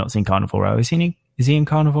 I've not seen Carnival Row. Is he in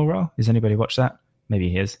Carnival Row? Has anybody watched that? Maybe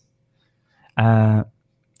he is.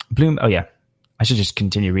 Bloom, oh yeah, I should just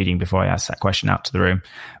continue reading before I ask that question out to the room.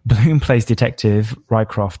 Bloom plays Detective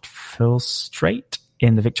Rycroft Filstrate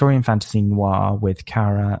in the Victorian fantasy noir with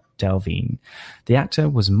Cara Delevingne. The actor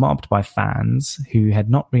was mobbed by fans who had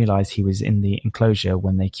not realized he was in the enclosure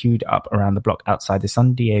when they queued up around the block outside the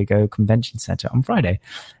San Diego Convention Center on Friday.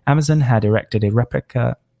 Amazon had erected a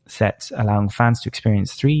replica set allowing fans to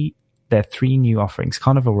experience their three new offerings,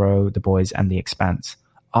 Carnival Row, The Boys, and The Expanse.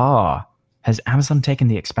 Has Amazon taken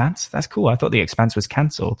The Expanse? That's cool. I thought The Expanse was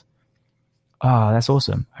cancelled. That's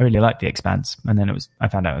awesome. I really liked The Expanse. And then I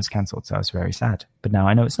found out it was cancelled, so I was very sad. But now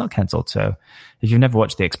I know it's not cancelled. So if you've never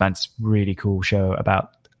watched The Expanse, really cool show about...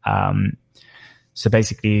 so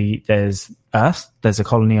basically there's Earth, there's a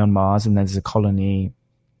colony on Mars, and there's a colony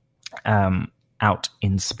out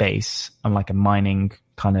in space on like a mining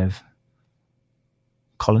kind of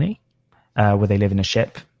colony where they live in a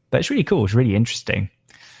ship. But it's really cool. It's really interesting.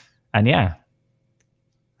 And yeah,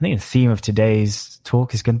 I think the theme of today's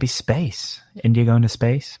talk is going to be space. India going to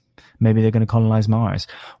space. Maybe they're going to colonize Mars.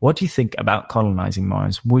 What do you think about colonizing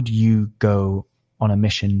Mars? Would you go on a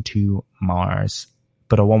mission to Mars,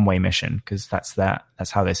 but a one-way mission? Because that's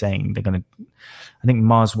how they're saying they're going to. I think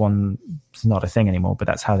Mars One is not a thing anymore, but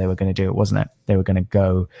that's how they were going to do it, wasn't it? They were going to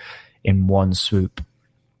go in one swoop,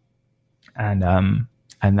 and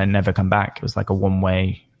then never come back. It was like a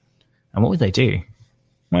one-way. And what would they do?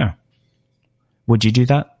 Well, would you do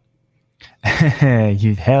that?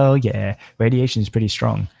 Hell yeah. Radiation is pretty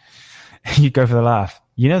strong. You'd go for the laugh.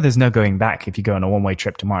 You know there's no going back if you go on a one-way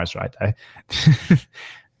trip to Mars, right? Though,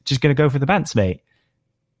 just going to go for the pants, mate.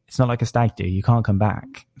 It's not like a stag do. You can't come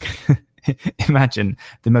back. Imagine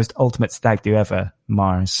the most ultimate stag do ever,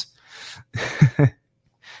 Mars.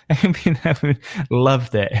 I would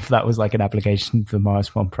loved it if that was like an application for the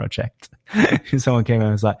Mars One project. Someone came in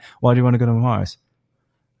and was like, why do you want to go to Mars?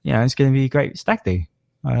 Yeah, it's going to be a great stag do.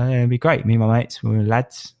 It'll be great. Me and my mates, we're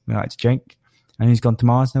lads. We like to drink. And who's gone to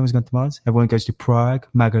Mars? No one's gone to Mars. Everyone goes to Prague,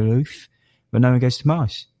 Magaluf, but no one goes to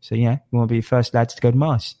Mars. So yeah, we want to be the first lads to go to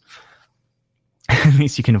Mars. At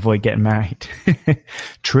least you can avoid getting married.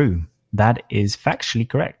 True. That is factually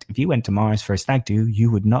correct. If you went to Mars for a stag do, you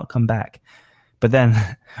would not come back. But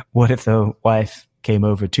then what if the wife came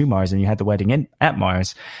over to Mars and you had the wedding at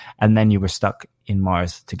Mars and then you were stuck in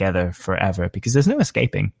Mars together forever? Because there's no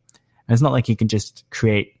escaping. And it's not like you can just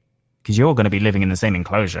create, because you're all going to be living in the same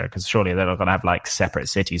enclosure, because surely they're not going to have like separate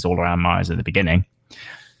cities all around Mars at the beginning.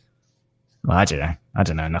 Well, I don't know. I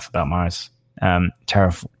don't know enough about Mars.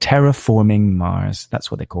 Terraforming Mars. That's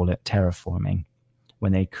what they call it. Terraforming.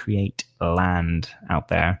 When they create land out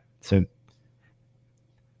there. So,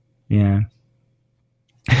 yeah.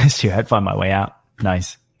 So I'd find my way out.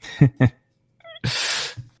 Nice.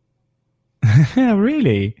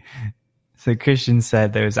 Really? So Christian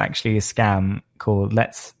said there was actually a scam called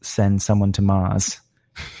Let's Send Someone to Mars.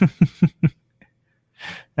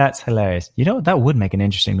 That's hilarious. You know what? That would make an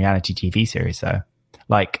interesting reality TV series, though.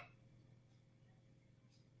 Like,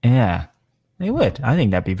 yeah, it would. I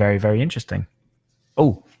think that'd be very, very interesting.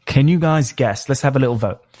 Oh, can you guys guess? Let's have a little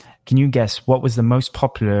vote. Can you guess what was the most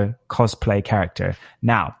popular cosplay character?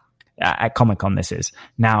 Now, at Comic-Con this is.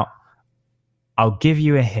 Now, I'll give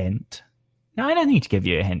you a hint. No, I don't need to give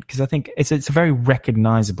you a hint because I think it's a very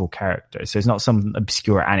recognizable character. So it's not some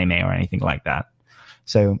obscure anime or anything like that.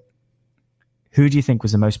 So who do you think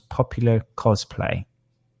was the most popular cosplay?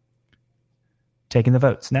 Taking the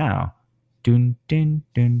votes now. Dun, dun,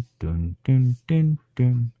 dun, dun, dun, dun,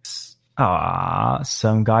 dun.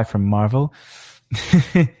 Some guy from Marvel.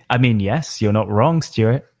 I mean, yes, you're not wrong,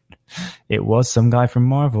 Stuart. It was some guy from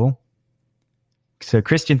Marvel. So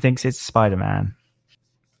Christian thinks it's Spider-Man.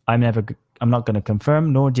 I'm not going to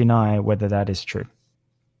confirm nor deny whether that is true.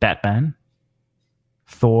 Batman.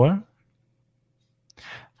 Thor.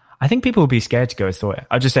 I think people will be scared to go as Thor.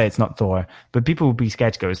 I'll just say it's not Thor, but people will be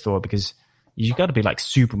scared to go as Thor because you've got to be like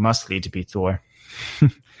super muscly to be Thor.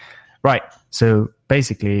 Right. So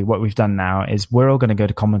basically what we've done now is we're all going to go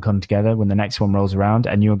to Comic-Con together when the next one rolls around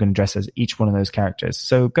and you're going to dress as each one of those characters.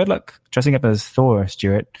 So good luck dressing up as Thor,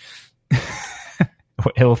 Stuart.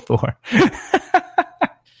 Or ill Thor.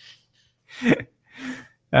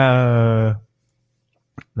 That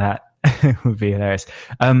would be hilarious.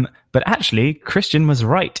 But actually, Christian was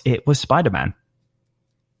right. It was Spider-Man.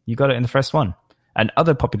 You got it in the first one. And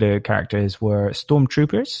other popular characters were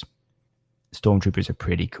stormtroopers. Stormtroopers are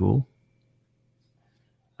pretty cool.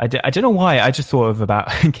 I don't know why. I just thought of about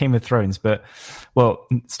Game of Thrones, but well,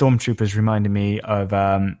 stormtroopers reminded me of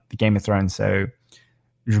the Game of Thrones. So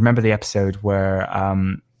you remember the episode where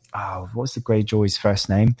what was the Greyjoy's first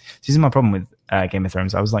name? This is my problem with Game of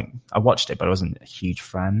Thrones. I watched it, but I wasn't a huge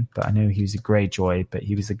fan. But I know he was a Greyjoy, but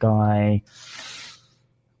he was a guy.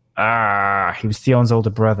 He was Theon's older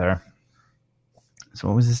brother. So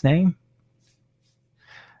what was his name?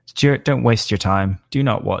 Stuart, don't waste your time. Do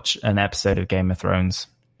not watch an episode of Game of Thrones.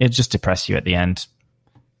 It'll just depress you at the end.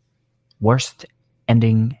 Worst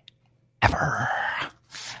ending ever.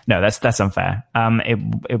 No, that's unfair.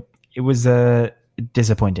 It was a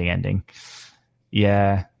disappointing ending.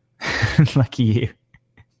 Yeah. Lucky you.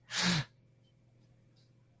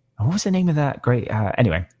 What was the name of that great...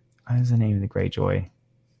 anyway, what was the name of the Greyjoy?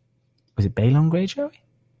 Was it Balon Greyjoy?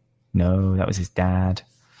 No, that was his dad.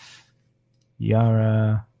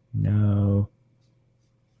 Yara... No.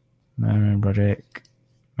 Maron Broderick.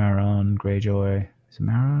 Maron Greyjoy. Is it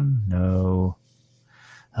Maron? No.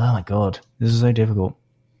 Oh my god. This is so difficult.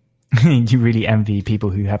 You really envy people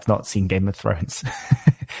who have not seen Game of Thrones.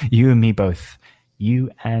 You and me both.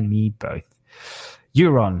 You and me both.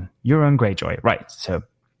 Euron Greyjoy. Right, so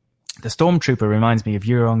the Stormtrooper reminds me of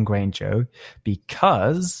Euron Greyjoy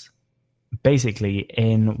because basically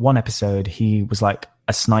in one episode he was like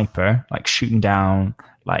a sniper, like shooting down,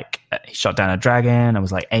 like he shot down a dragon and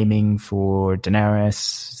was like aiming for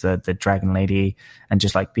Daenerys, the dragon lady, and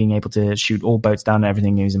just like being able to shoot all boats down and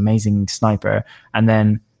everything. He was an amazing sniper. And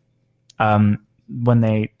then when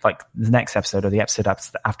they, like the next episode or the episode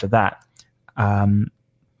after that,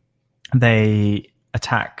 they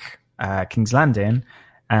attack King's Landing,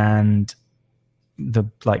 and the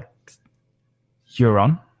like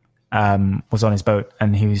Euron was on his boat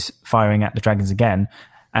and he was firing at the dragons again,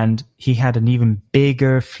 and he had an even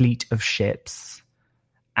bigger fleet of ships,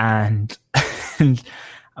 and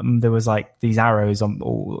there was like these arrows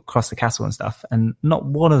all across the castle and stuff, and not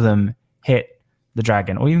one of them hit the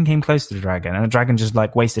dragon or even came close to the dragon, and the dragon just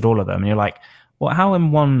like wasted all of them. And you're like, well, how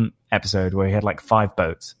in one episode where he had like 5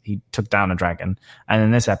 boats he took down a dragon, and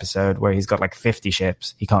in this episode where he's got like 50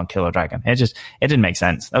 ships he can't kill a dragon? It didn't make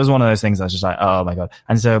sense. That was one of those things I was just like, oh my god.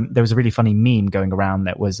 And so there was a really funny meme going around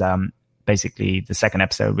that was basically the second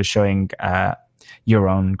episode was showing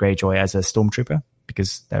Euron Greyjoy as a stormtrooper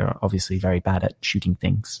because they're obviously very bad at shooting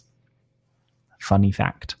things. Funny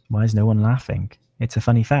fact. Why is no one laughing? It's a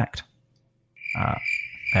funny fact.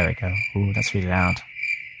 There we go. Ooh, that's really loud.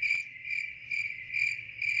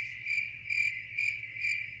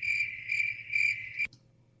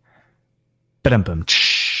 Ba-dum-bum.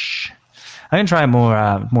 I'm going to try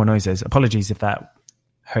more noises. Apologies if that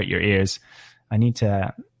hurt your ears. I need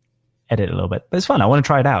to edit a little bit, but it's fun. I want to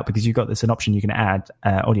try it out because you've got this an option you can add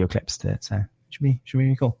audio clips to it, so it should be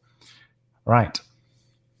really cool. Right.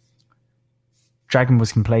 Dragon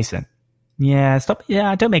was complacent. Yeah, stop.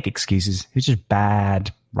 Yeah, don't make excuses. It's just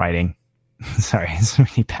bad writing. Sorry, it's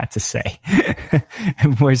really bad to say.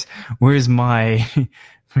 Where's my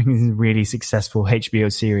really successful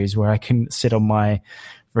HBO series where I can sit on my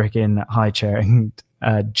freaking high chair and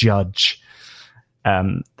judge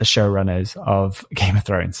the showrunners of Game of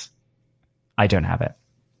Thrones? I don't have it.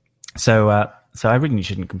 So I really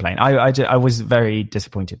shouldn't complain. I was very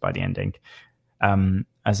disappointed by the ending,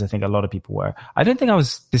 as I think a lot of people were. I don't think I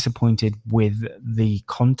was disappointed with the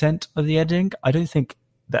content of the ending. I don't think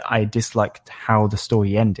that I disliked how the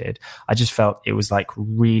story ended. I just felt it was like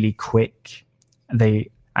really quick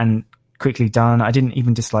and quickly done. I didn't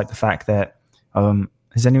even dislike the fact that I'm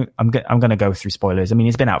going to go through spoilers. I mean,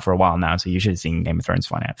 it's been out for a while now, so you should have seen Game of Thrones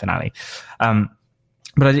finale.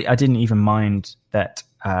 But I didn't even mind that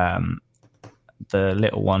the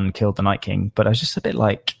little one killed the Night King. But I was just a bit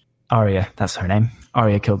like, Arya, that's her name.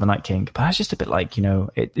 Arya killed the Night King. But I was just a bit like,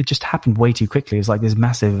 it just happened way too quickly. It was like this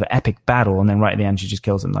massive epic battle, and then right at the end she just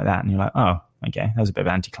kills him like that. And you're like, oh, okay, that was a bit of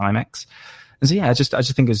an anticlimax. And so yeah, I just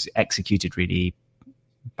think it was executed really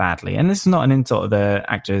badly. And this is not an insult of the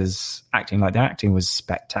actors acting. Like, their acting was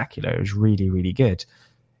spectacular. It was really, really good.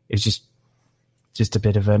 It was just a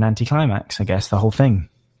bit of an anticlimax, I guess, the whole thing.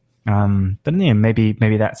 But yeah,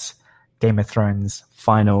 maybe that's Game of Thrones'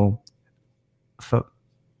 final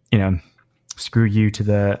screw you to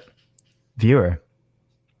the viewer,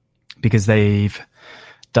 because they've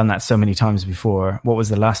done that so many times before. What was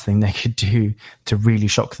the last thing they could do to really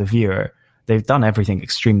shock the viewer? They've done everything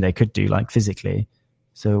extreme they could do, like physically.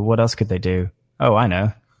 So what else could they do? Oh, I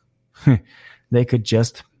know. They could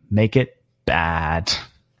just make it bad.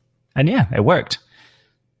 And yeah, it worked.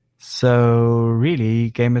 So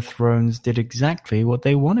really, Game of Thrones did exactly what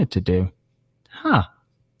they wanted to do. Huh.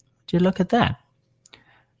 Do you look at that?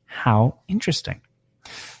 How interesting.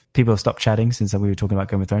 People have stopped chatting since we were talking about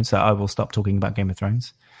Game of Thrones, so I will stop talking about Game of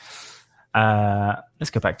Thrones.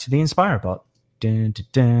 Let's go back to the Inspirobot. Dun,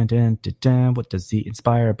 dun, dun, dun, dun. What does the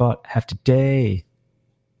Inspirobot have today?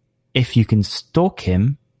 If you can stalk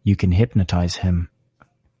him, you can hypnotize him.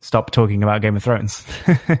 Stop talking about Game of Thrones.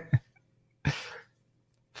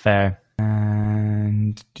 Fair.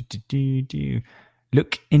 And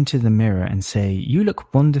look into the mirror and say, you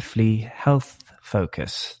look wonderfully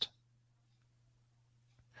health-focused.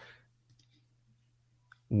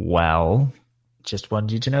 Well, just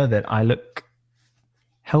wanted you to know that I look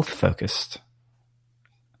health-focused.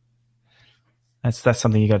 That's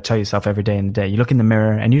something you got to tell yourself every day in the day. You look in the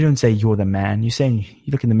mirror and you don't say you're the man. You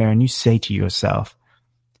look in the mirror and you say to yourself,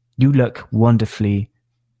 you look wonderfully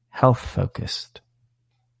health-focused.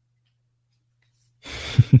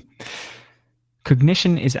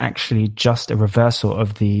 Cognition is actually just a reversal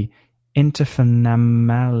of the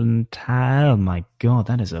interphenomenal. Oh my God,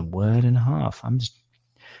 that is a word and a half.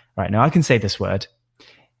 Right now I can say this word.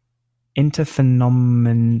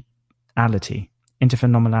 Interphenomenality.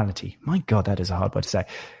 My God, that is a hard word to say.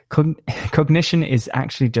 Cognition is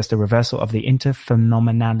actually just a reversal of the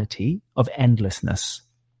interphenomenality of endlessness.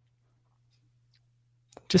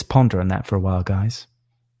 Just ponder on that for a while, guys.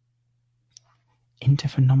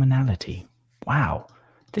 Interphenomenality. Wow.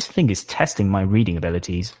 This thing is testing my reading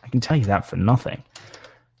abilities. I can tell you that for nothing.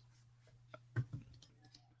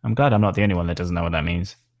 I'm glad I'm not the only one that doesn't know what that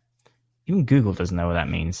means. Even Google doesn't know what that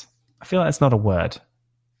means. I feel like it's not a word.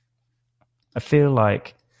 I feel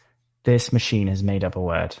like this machine has made up a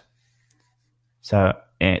word. So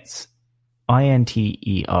it's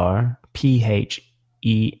INTERPHENOM.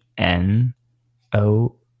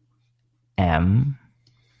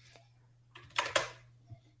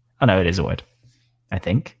 Oh no, it is a word. I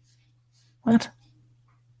think. What?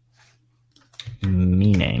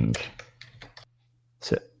 Meaning.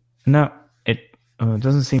 So no, it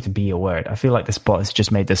doesn't seem to be a word. I feel like this bot has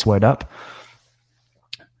just made this word up.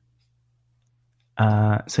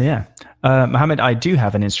 So yeah, Mohammed, I do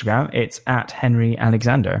have an Instagram. It's at Henry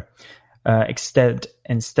Alexander. Instead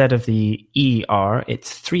of the ER,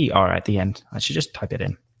 it's 3R at the end. I should just type it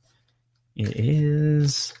in. It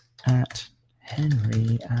is at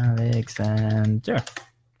Henry Alexander.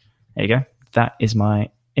 There you go. That is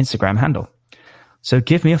my Instagram handle. So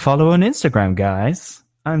give me a follow on Instagram, guys.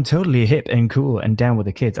 I'm totally hip and cool and down with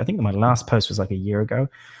the kids. I think my last post was like a year ago.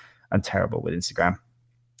 I'm terrible with Instagram.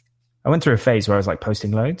 I went through a phase where I was like posting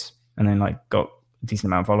loads and then like got a decent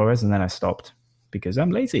amount of followers and then I stopped because I'm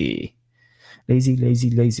lazy.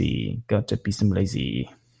 Lazy. Got to be some lazy.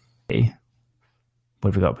 Okay.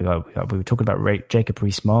 What have we got? We were talking about Jacob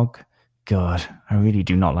Rees-Mogg. God, I really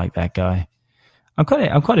do not like that guy. I'm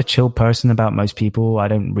quite a chill person about most people. I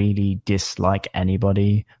don't really dislike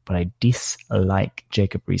anybody, but I dislike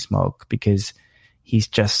Jacob Rees-Mogg because he's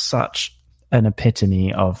just such an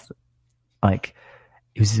epitome of like,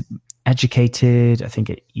 he was educated, I think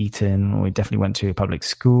at Eton, or he definitely went to a public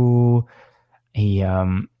school. He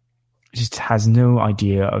just has no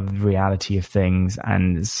idea of the reality of things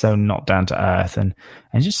and is so not down to earth and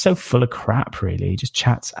just so full of crap, really. He just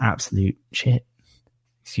chats absolute shit.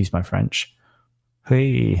 Excuse my French.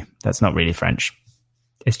 Hey, that's not really French.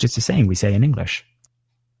 It's just a saying we say in English.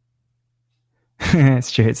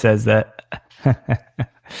 Stuart says that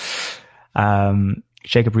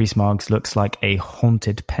Jacob Rees-Mogg looks like a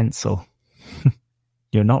haunted pencil.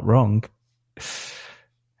 You're not wrong.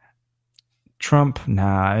 Trump,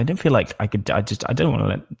 nah, I don't feel like I don't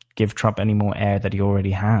want to give Trump any more air that he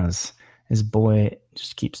already has. His boy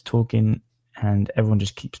just keeps talking and everyone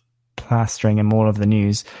just keeps plastering him all of the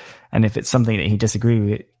news. And if it's something that he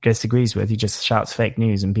disagrees with, he just shouts fake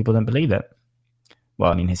news and people don't believe it.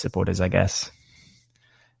 Well, I mean, his supporters, I guess.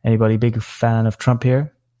 Anybody big fan of Trump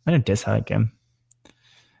here? I don't dislike him.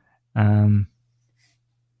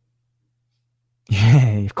 Yeah,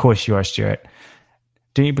 of course you are, Stuart.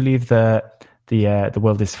 Do you believe that the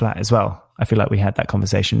world is flat as well? I feel like we had that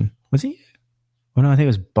conversation. Was he? Well, no, I think it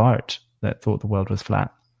was Bart that thought the world was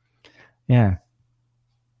flat. Yeah.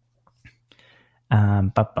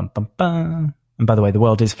 And by the way, the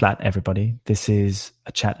world is flat, everybody. This is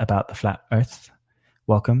a chat about the flat Earth.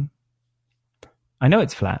 Welcome. I know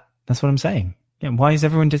it's flat. That's what I'm saying. Yeah, why is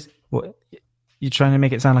everyone just... You're trying to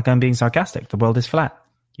make it sound like I'm being sarcastic. The world is flat.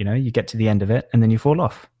 You know, you get to the end of it and then you fall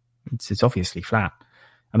off. It's obviously flat.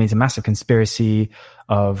 I mean, it's a massive conspiracy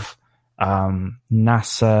of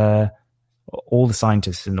NASA, all the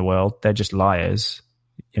scientists in the world. They're just liars.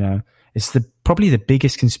 You know, It's probably the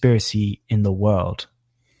biggest conspiracy in the world,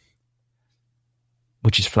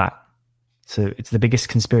 which is flat. So it's the biggest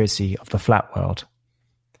conspiracy of the flat world.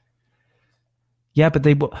 Yeah, but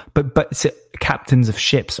captains of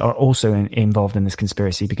ships are also involved in this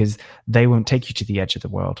conspiracy because they won't take you to the edge of the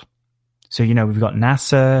world. So, we've got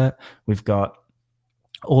NASA, we've got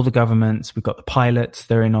all the governments, we've got the pilots,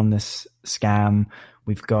 they're in on this scam.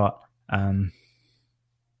 We've got the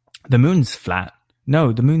moon's flat.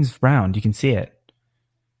 No, the moon's round. You can see it.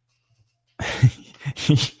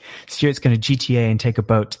 Stuart's going to GTA and take a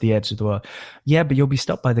boat to the edge of the world. Yeah, but you'll be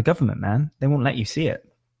stopped by the government, man. They won't let you see it.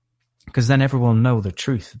 Because then everyone will know the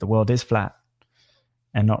truth. The world is flat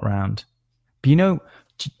and not round. But you know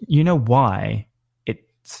why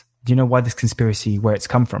why this conspiracy, where it's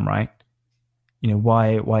come from, right?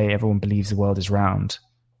 Why everyone believes the world is round.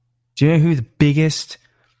 Do you know who the biggest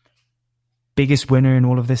winner in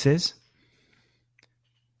all of this is?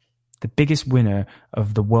 The biggest winner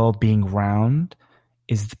of the world being round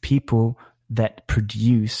is the people that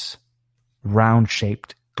produce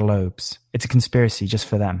round-shaped globes. It's a conspiracy just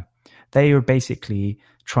for them. They are basically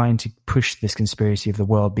trying to push this conspiracy of the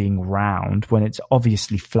world being round when it's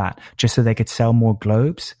obviously flat, just so they could sell more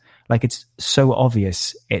globes. Like, it's so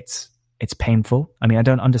obvious, it's painful. I mean, I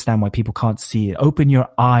don't understand why people can't see it. Open your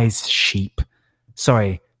eyes, sheep.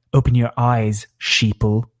 Sorry, open your eyes,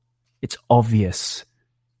 sheeple. It's obvious.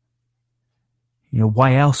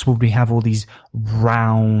 Why else would we have all these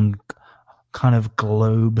round kind of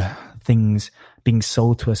globe things being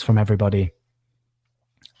sold to us from everybody?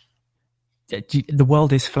 The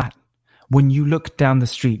world is flat. When you look down the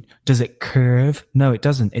street, does it curve? No, it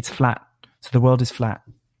doesn't. It's flat. So the world is flat.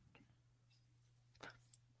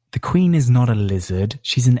 The queen is not a lizard.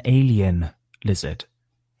 She's an alien lizard.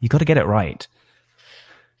 You got to get it right.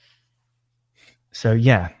 So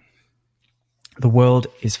yeah, the world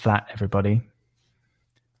is flat, everybody.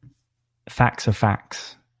 Facts are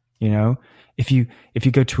facts. If you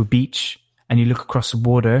go to a beach and you look across the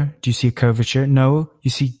water, do you see a curvature? No,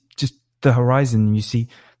 you see just the horizon and you see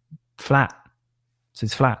flat. So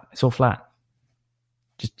it's flat. It's all flat.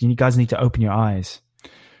 Just, you guys need to open your eyes.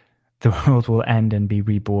 The world will end and be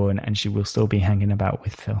reborn, and she will still be hanging about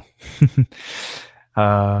with Phil.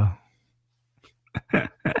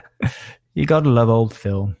 You gotta love old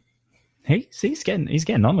Phil. He's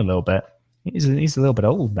getting on a little bit. He's a little bit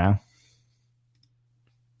old now.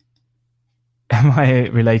 Am I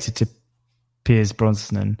related to Piers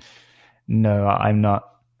Brosnan? No, I'm not.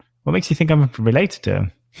 What makes you think I'm related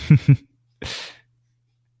to him?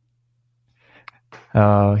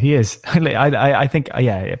 Oh, he is. I think,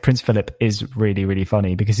 yeah, Prince Philip is really, really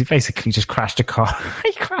funny because he basically just crashed a car.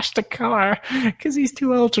 He crashed a car because he's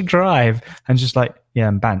too old to drive, and just like, yeah,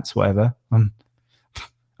 I'm Bants, whatever. I'm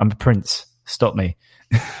a prince. Stop me.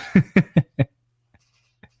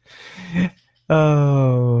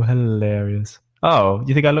 Oh, hilarious. Oh,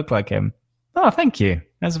 you think I look like him? Oh, thank you.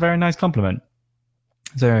 That's a very nice compliment.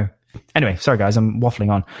 So anyway, sorry guys, I'm waffling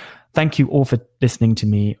on. Thank you all for listening to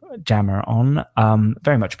me jammer on.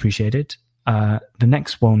 Very much appreciated. The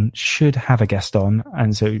next one should have a guest on,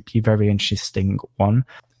 and so it'd be a very interesting one.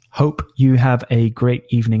 Hope you have a great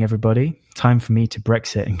evening, everybody. Time for me to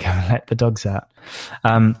Brexit and go let the dogs out.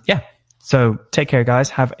 Yeah. So take care,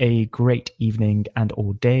 guys. Have a great evening and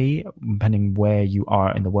all day, depending where you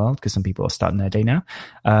are in the world, because some people are starting their day now.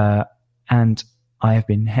 And I have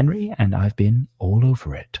been Henry, and I've been all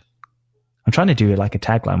over it. I'm trying to do like a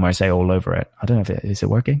tagline where I say all over it. I don't know if is it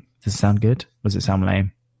working? Does it sound good? Or does it sound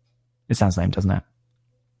lame? It sounds lame, doesn't it?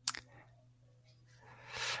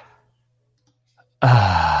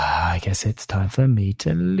 I guess it's time for me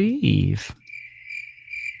to leave.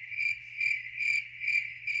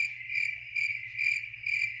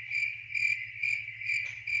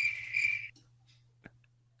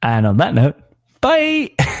 And on that note, bye.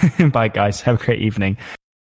 Bye, guys. Have a great evening.